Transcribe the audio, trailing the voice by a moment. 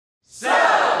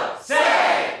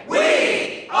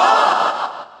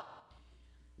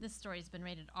story's been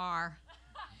rated R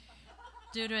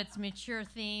due to its mature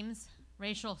themes,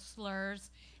 racial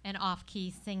slurs, and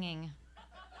off-key singing.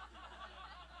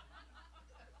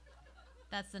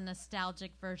 That's the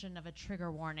nostalgic version of a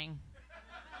trigger warning.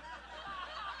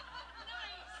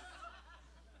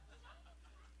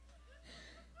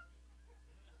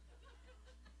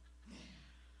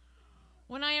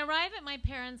 When I arrive at my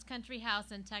parents' country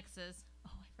house in Texas,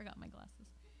 oh, I forgot my glasses.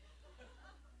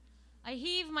 I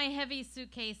heave my heavy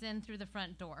suitcase in through the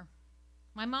front door.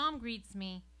 My mom greets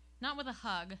me, not with a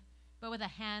hug, but with a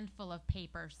handful of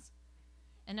papers.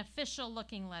 An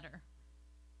official-looking letter.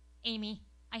 "Amy,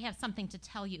 I have something to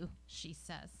tell you," she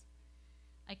says.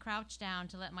 I crouch down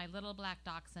to let my little black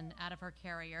dachshund out of her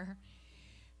carrier.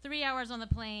 3 hours on the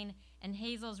plane, and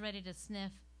Hazel's ready to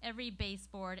sniff every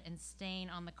baseboard and stain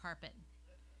on the carpet.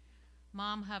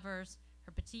 Mom hovers,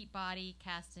 her petite body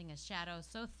casting a shadow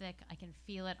so thick I can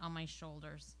feel it on my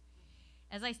shoulders.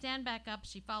 As I stand back up,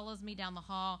 she follows me down the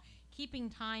hall, keeping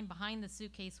time behind the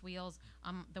suitcase wheels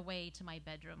on the way to my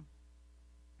bedroom.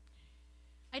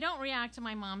 I don't react to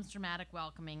my mom's dramatic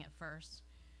welcoming at first.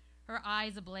 Her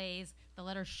eyes ablaze, the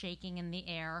letter shaking in the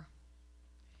air.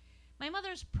 My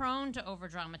mother's prone to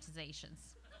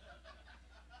over-dramatizations.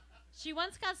 She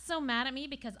once got so mad at me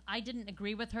because I didn't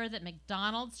agree with her that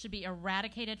McDonald's should be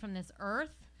eradicated from this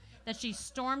earth that she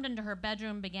stormed into her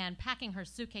bedroom and began packing her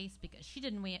suitcase because she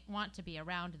didn't want to be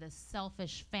around this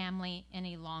selfish family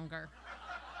any longer.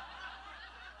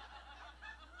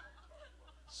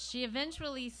 She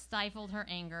eventually stifled her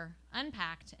anger,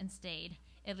 unpacked, and stayed,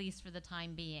 at least for the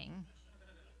time being.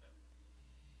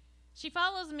 She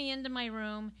follows me into my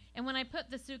room, and when I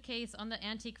put the suitcase on the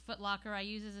antique footlocker I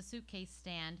use as a suitcase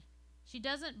stand, she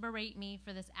doesn't berate me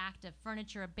for this act of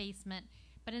furniture abasement,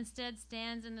 but instead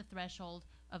stands in the threshold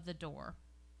of the door.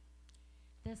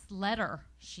 "This letter,"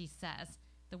 she says,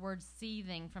 the words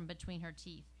seething from between her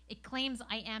teeth. "It claims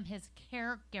I am his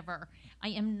caregiver. I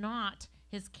am not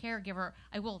his caregiver.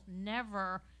 I will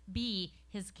never be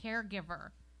his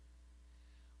caregiver."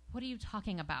 "What are you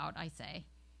talking about?" I say.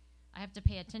 I have to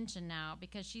pay attention now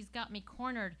because she's got me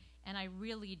cornered and I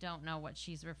really don't know what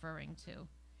she's referring to.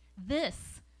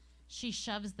 "This," she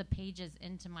shoves the pages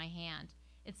into my hand.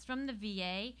 "It's from the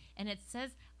VA and it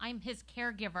says I'm his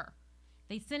caregiver.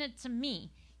 They sent it to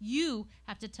me. You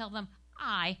have to tell them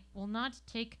I will not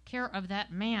take care of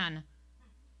that man."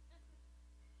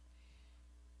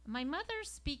 My mother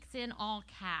speaks in all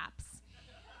caps.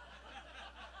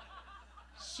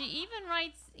 She even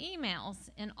writes emails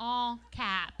in all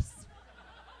caps.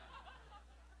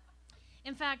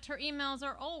 In fact, her emails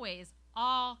are always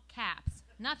all caps,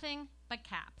 nothing but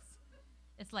caps.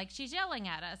 It's like she's yelling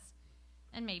at us,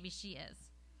 and maybe she is.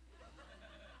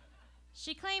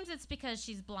 She claims it's because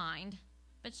she's blind,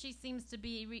 but she seems to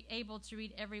be able to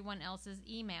read everyone else's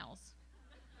emails.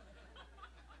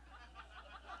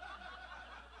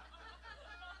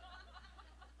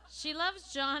 She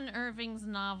loves John Irving's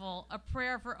novel, A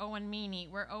Prayer for Owen Meany,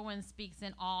 where Owen speaks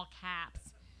in all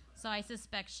caps, so I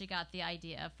suspect she got the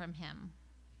idea from him.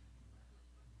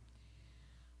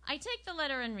 I take the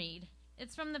letter and read.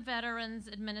 It's from the Veterans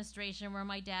Administration where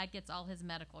my dad gets all his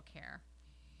medical care.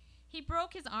 He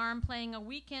broke his arm playing a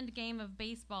weekend game of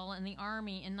baseball in the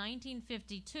Army in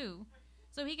 1952,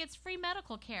 so he gets free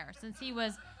medical care since he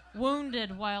was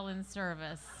wounded while in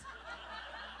service.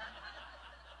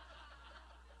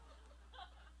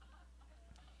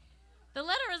 The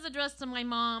letter is addressed to my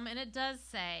mom, and it does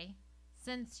say,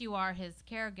 "Since you are his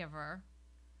caregiver."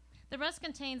 The rest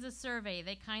contains a survey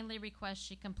they kindly request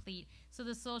she complete so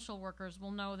the social workers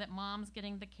will know that mom's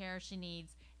getting the care she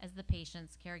needs as the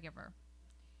patient's caregiver.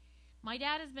 My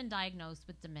dad has been diagnosed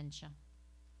with dementia.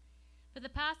 For the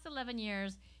past 11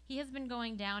 years, he has been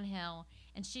going downhill,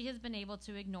 and she has been able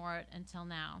to ignore it until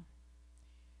now.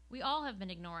 We all have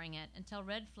been ignoring it until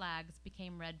red flags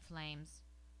became red flames.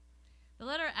 The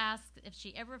letter asks if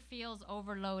she ever feels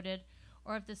overloaded,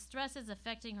 or if the stress is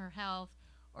affecting her health,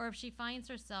 or if she finds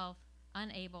herself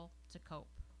unable to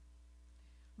cope.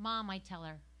 "Mom," I tell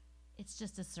her, "it's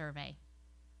just a survey.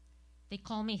 They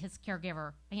call me his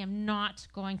caregiver. I am not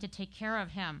going to take care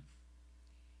of him."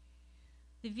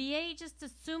 "The VA just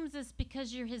assumes this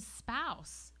because you're his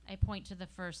spouse," I point to the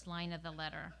first line of the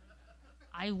letter.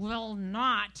 "I will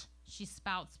not," she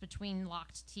spouts between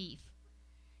locked teeth.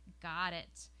 Got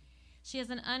it. She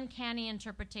has an uncanny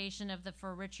interpretation of the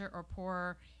 "for richer or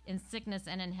poorer, in sickness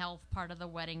and in health" part of the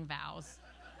wedding vows.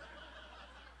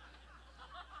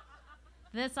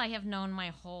 This I have known my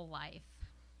whole life.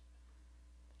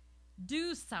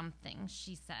 "Do something,"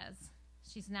 she says.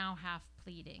 She's now half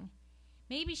pleading.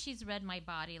 Maybe she's read my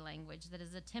body language that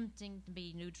is attempting to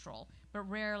be neutral, but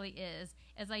rarely is,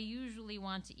 as I usually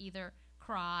want to either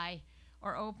cry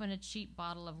or open a cheap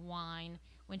bottle of wine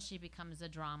when she becomes a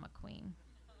drama queen.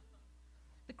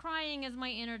 The crying is my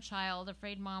inner child,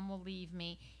 afraid Mom will leave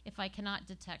me if I cannot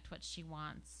detect what she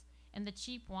wants. And the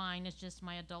cheap wine is just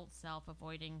my adult self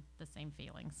avoiding the same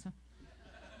feelings.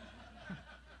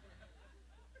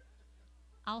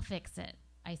 I'll fix it,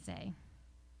 I say.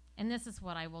 And this is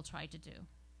what I will try to do.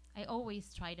 I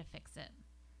always try to fix it.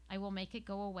 I will make it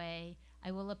go away.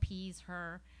 I will appease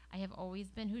her. I have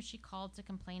always been who she called to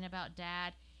complain about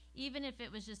Dad, even if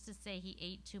it was just to say he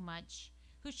ate too much,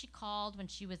 who she called when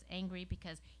she was angry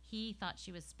because he thought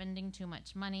she was spending too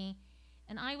much money,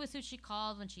 and I was who she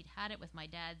called when she'd had it with my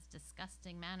dad's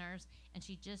disgusting manners and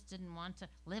she just didn't want to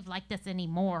live like this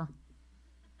anymore.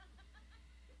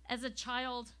 As a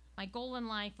child, my goal in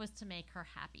life was to make her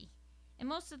happy, and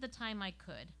most of the time I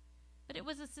could, but it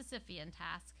was a Sisyphean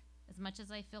task. As much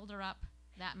as I filled her up,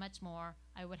 that much more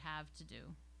I would have to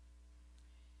do.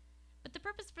 But the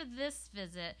purpose for this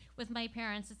visit with my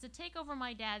parents is to take over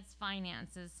my dad's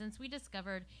finances, since we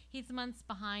discovered he's months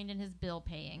behind in his bill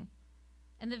paying.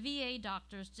 And the VA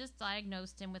doctors just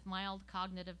diagnosed him with mild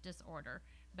cognitive disorder,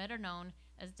 better known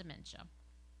as dementia.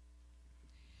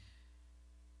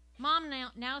 Mom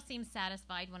now seems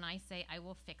satisfied when I say I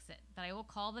will fix it, that I will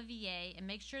call the VA and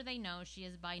make sure they know she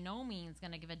is by no means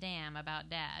going to give a damn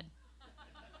about Dad.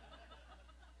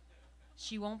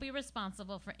 She won't be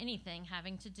responsible for anything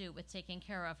having to do with taking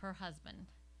care of her husband.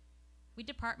 We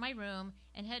depart my room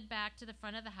and head back to the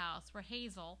front of the house where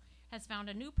Hazel has found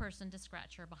a new person to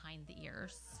scratch her behind the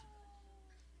ears.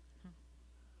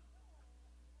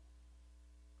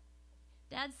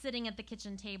 Dad's sitting at the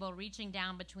kitchen table, reaching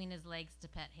down between his legs to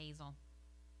pet Hazel.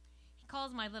 He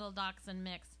calls my little dachshund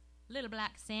Mix, "Little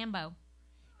black Sambo.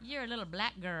 You're a little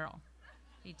black girl,"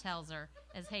 he tells her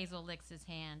as Hazel licks his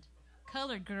hand.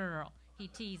 "Colored girl," he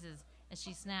teases as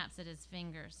she snaps at his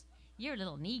fingers. "You're a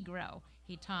little Negro,"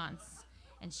 he taunts,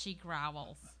 and she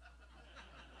growls.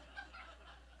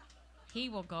 He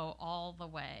will go all the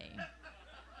way.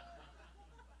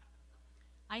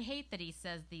 I hate that he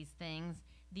says these things,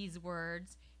 these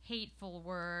words, hateful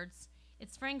words.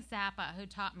 It's Frank Zappa who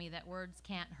taught me that words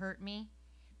can't hurt me.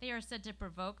 They are said to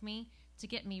provoke me, to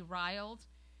get me riled,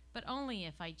 but only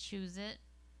if I choose it.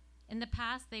 In the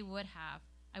past, they would have.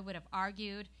 I would have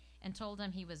argued and told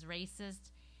him he was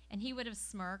racist, and he would have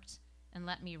smirked and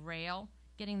let me rail,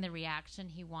 getting the reaction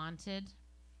he wanted.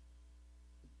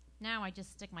 Now I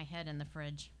just stick my head in the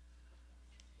fridge.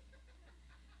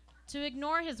 To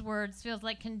ignore his words feels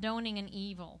like condoning an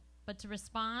evil, but to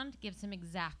respond gives him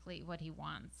exactly what he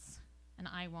wants, and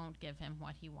I won't give him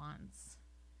what he wants.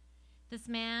 This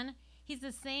man, he's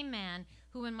the same man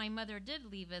who, when my mother did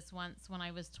leave us once when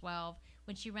I was 12,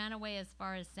 when she ran away as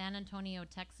far as San Antonio,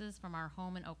 Texas, from our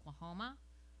home in Oklahoma,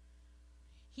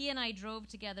 he and I drove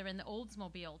together in the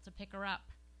Oldsmobile to pick her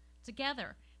up.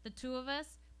 Together, the two of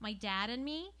us, my dad and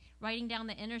me, riding down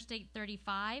the Interstate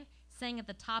 35, sang at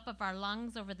the top of our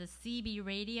lungs over the CB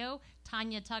radio,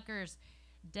 Tanya Tucker's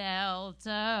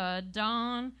 "Delta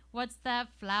Dawn, what's that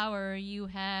flower you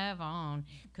have on?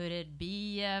 Could it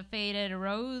be a faded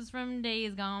rose from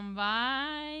days gone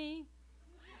by?"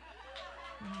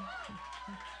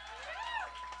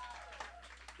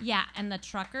 Yeah, and the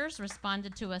truckers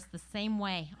responded to us the same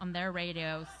way on their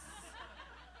radios.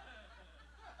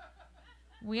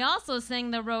 We also sang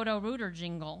the Roto-Rooter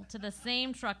jingle to the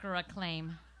same trucker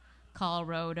acclaim. "Call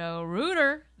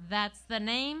Roto-Rooter, that's the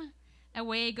name.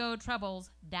 Away go troubles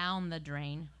down the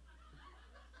drain."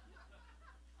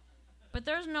 But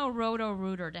there's no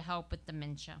Roto-Rooter to help with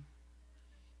dementia.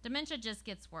 Dementia just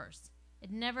gets worse.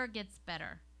 It never gets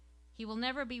better. He will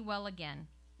never be well again,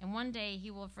 and one day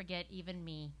he will forget even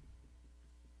me.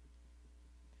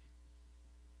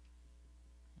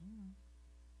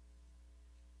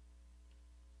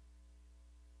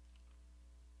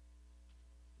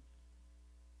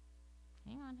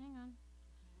 Hang on.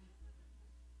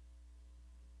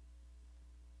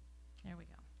 There we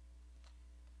go.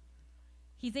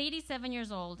 He's 87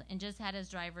 years old and just had his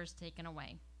driver's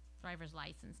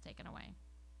license taken away.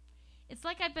 "It's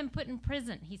like I've been put in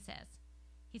prison," he says.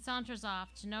 He saunters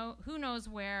off to who knows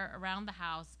where around the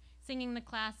house, singing the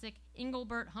classic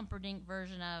Engelbert Humperdinck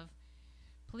version of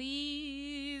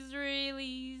 "Please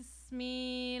release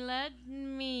me, let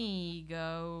me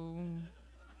go."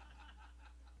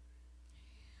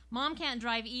 Mom can't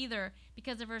drive either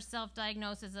because of her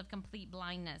self-diagnosis of complete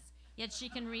blindness, yet she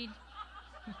can read.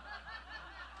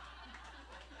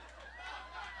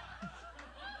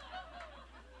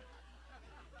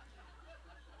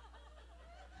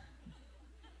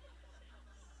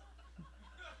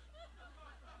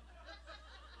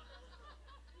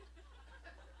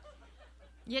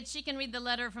 Yet she can read the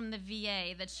letter from the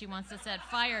VA that she wants to set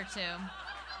fire to.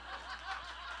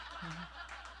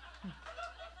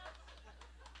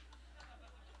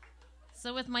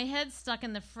 So with my head stuck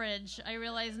in the fridge, I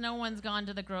realize no one's gone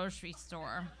to the grocery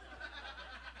store.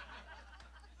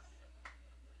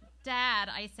 Dad,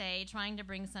 I say, trying to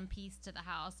bring some peace to the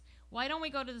house, why don't we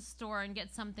go to the store and get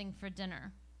something for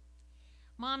dinner?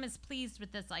 Mom is pleased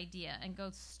with this idea and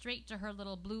goes straight to her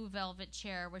little blue velvet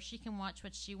chair where she can watch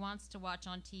what she wants to watch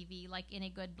on TV like any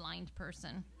good blind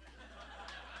person.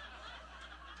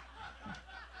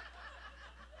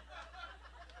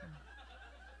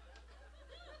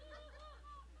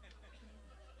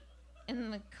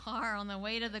 In the car on the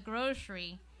way to the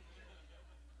grocery,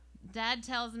 Dad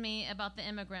tells me about the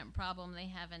immigrant problem they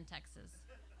have in Texas.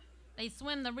 They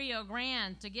swim the Rio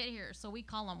Grande to get here, so we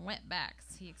call them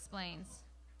wetbacks, he explains,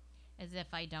 as if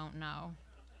I don't know.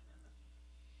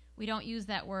 We don't use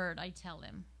that word, I tell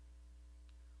him.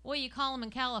 What do you call them in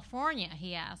California,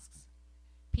 he asks.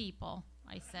 People,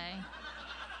 I say.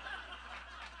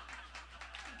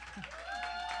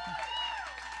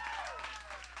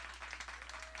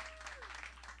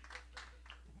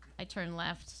 I turn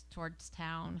left towards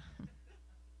town.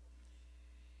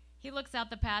 He looks out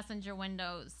the passenger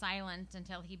window, silent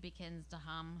until he begins to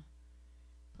hum.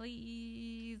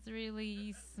 Please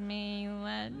release me,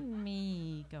 let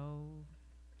me go.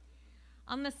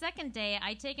 On the second day,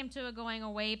 I take him to a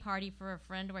going-away party for a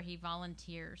friend where he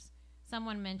volunteers.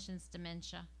 Someone mentions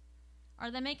dementia.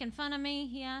 Are they making fun of me,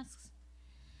 he asks.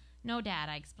 No, Dad,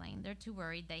 I explain. They're too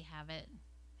worried they have it.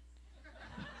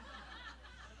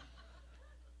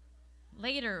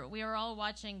 Later, we are all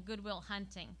watching Good Will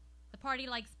Hunting. The part he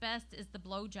likes best is the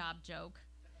blowjob joke.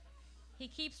 He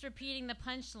keeps repeating the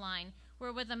punchline,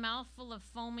 where with a mouthful of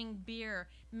foaming beer,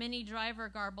 Minnie Driver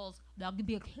garbles, "That'll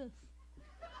be a kiss."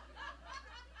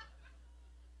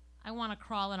 I want to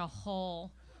crawl in a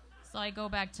hole, so I go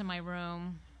back to my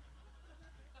room.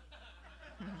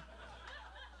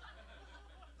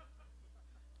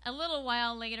 A little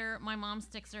while later, my mom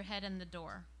sticks her head in the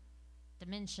door.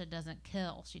 Dementia doesn't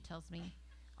kill, she tells me.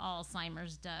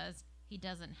 Alzheimer's does. He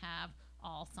doesn't have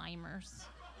Alzheimer's.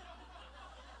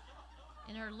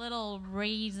 In her little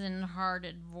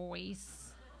raisin-hearted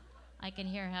voice, I can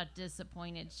hear how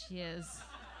disappointed she is.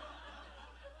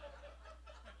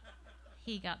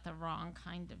 He got the wrong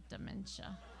kind of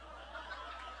dementia.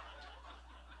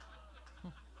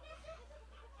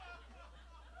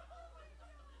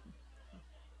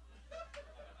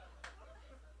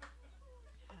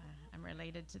 I'm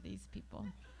related to these people.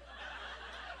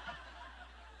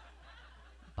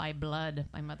 By blood,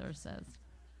 my mother says.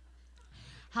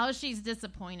 How she's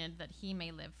disappointed that he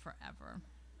may live forever.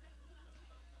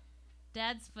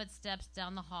 Dad's footsteps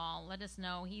down the hall let us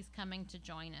know he's coming to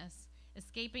join us.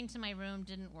 Escaping to my room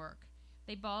didn't work.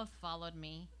 They both followed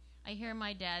me. I hear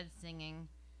my dad singing,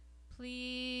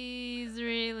 "Please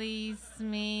release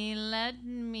me, let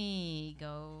me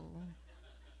go."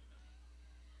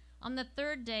 On the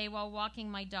third day, while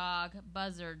walking my dog,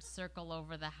 buzzards circle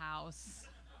over the house.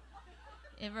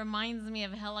 It reminds me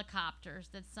of helicopters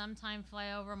that sometimes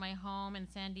fly over my home in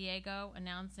San Diego,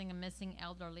 announcing a missing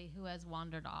elderly who has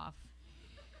wandered off.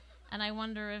 And I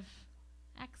wonder if,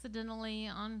 accidentally,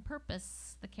 on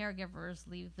purpose, the caregivers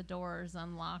leave the doors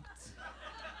unlocked.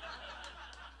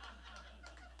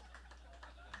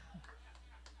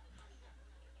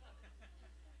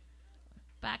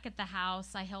 Back at the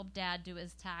house, I help Dad do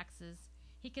his taxes.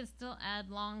 He can still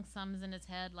add long sums in his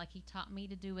head like he taught me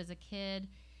to do as a kid,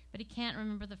 but he can't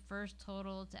remember the first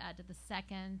total to add to the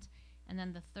second, and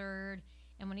then the third.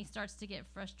 And when he starts to get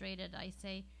frustrated, I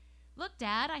say, "Look,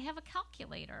 Dad, I have a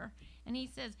calculator." And he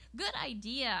says, "Good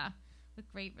idea,"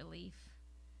 with great relief.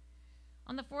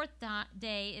 On the fourth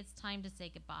day, it's time to say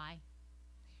goodbye.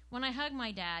 When I hug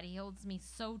my dad, he holds me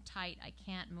so tight I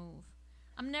can't move.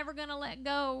 "I'm never going to let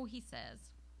go," he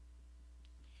says.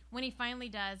 When he finally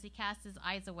does, he casts his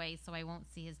eyes away so I won't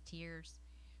see his tears.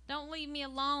 "Don't leave me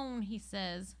alone," he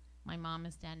says. My mom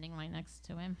is standing right next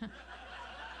to him.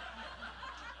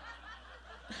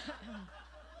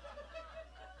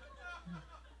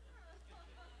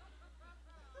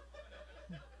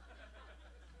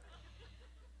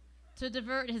 To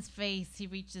divert his face, he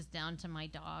reaches down to my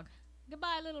dog.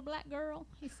 "Goodbye, little black girl,"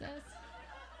 he says.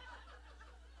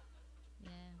 Yeah.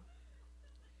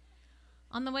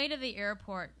 On the way to the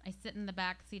airport, I sit in the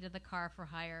back seat of the car for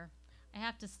hire. I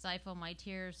have to stifle my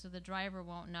tears so the driver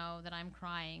won't know that I'm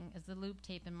crying as the loop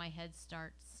tape in my head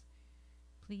starts.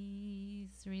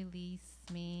 "Please release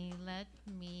me, let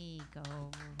me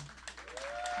go."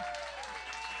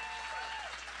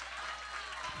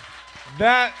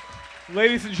 That,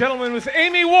 ladies and gentlemen, was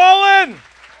Amy Wallen.